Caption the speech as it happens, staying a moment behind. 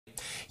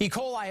E.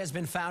 coli has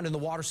been found in the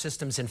water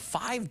systems in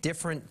 5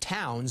 different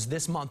towns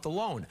this month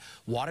alone.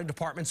 Water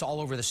departments all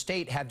over the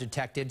state have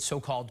detected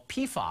so-called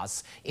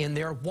PFAS in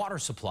their water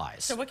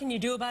supplies. So what can you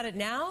do about it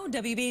now?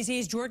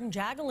 WBZ's Jordyn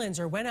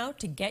Jagolinzer went out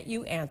to get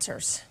you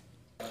answers.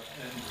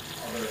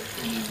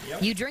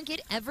 You drink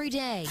it every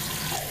day.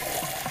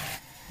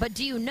 But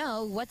do you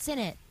know what's in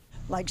it?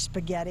 Like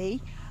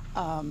spaghetti.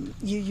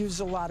 You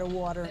use a lot of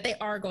water. They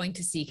are going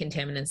to see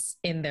contaminants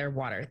in their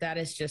water. That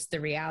is just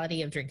the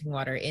reality of drinking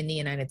water in the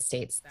United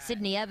States.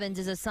 Sydney Evans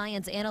is a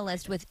science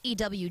analyst with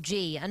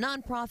EWG, a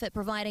nonprofit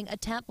providing a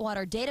tap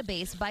water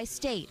database by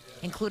state,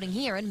 including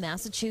here in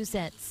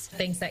Massachusetts.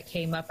 Things that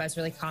came up as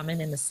really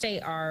common in the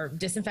state are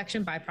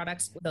disinfection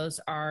byproducts. Those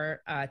are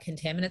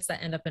contaminants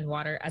that end up in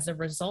water as a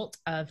result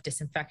of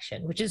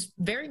disinfection, which is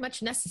very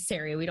much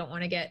necessary. We don't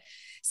want to get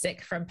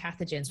sick from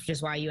pathogens, which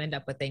is why you end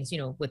up with things,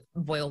 with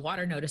boil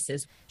water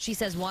notices. She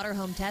says water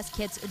home test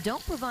kits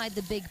don't provide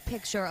the big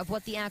picture of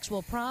what the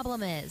actual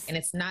problem is. And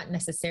it's not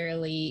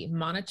necessarily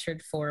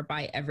monitored for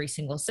by every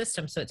single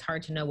system, so it's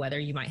hard to know whether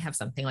you might have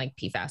something like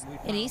PFAS.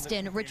 In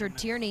Easton, Richard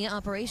Tierney,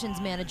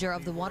 operations manager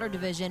of the water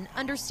division,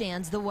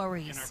 understands the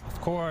worries. Of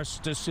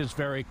course, this is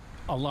very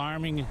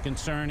alarming and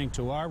concerning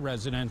to our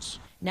residents.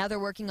 Now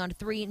they're working on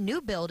 3 new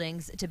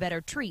buildings to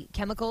better treat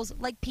chemicals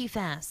like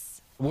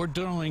PFAS. We're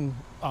doing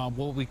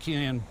what we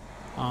can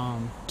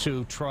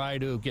to try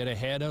to get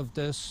ahead of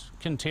this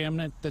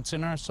contaminant that's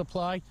in our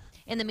supply.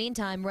 In the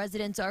meantime,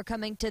 residents are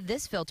coming to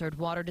this filtered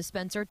water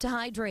dispenser to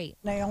hydrate.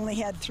 I only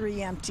had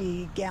 3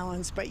 empty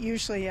gallons, but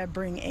usually I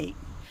bring 8.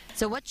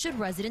 So what should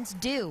residents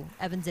do?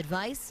 Evans'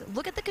 advice,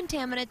 look at the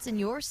contaminants in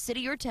your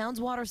city or town's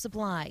water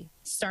supply.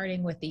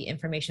 Starting with the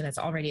information that's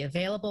already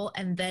available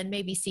and then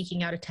maybe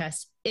seeking out a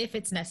test if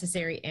it's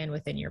necessary and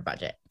within your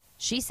budget.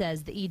 She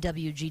says the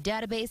EWG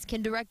database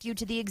can direct you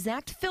to the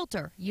exact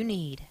filter you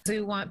need. So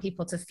we want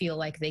people to feel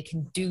like they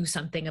can do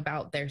something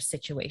about their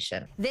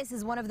situation. This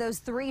is one of those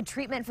 3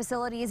 treatment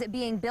facilities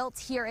being built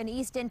here in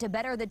Easton to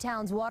better the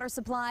town's water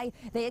supply.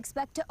 They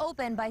expect to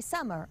open by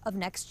summer of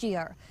next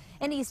year.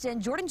 In Easton,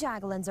 Jordyn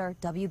Jagolinzer,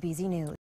 WBZ News.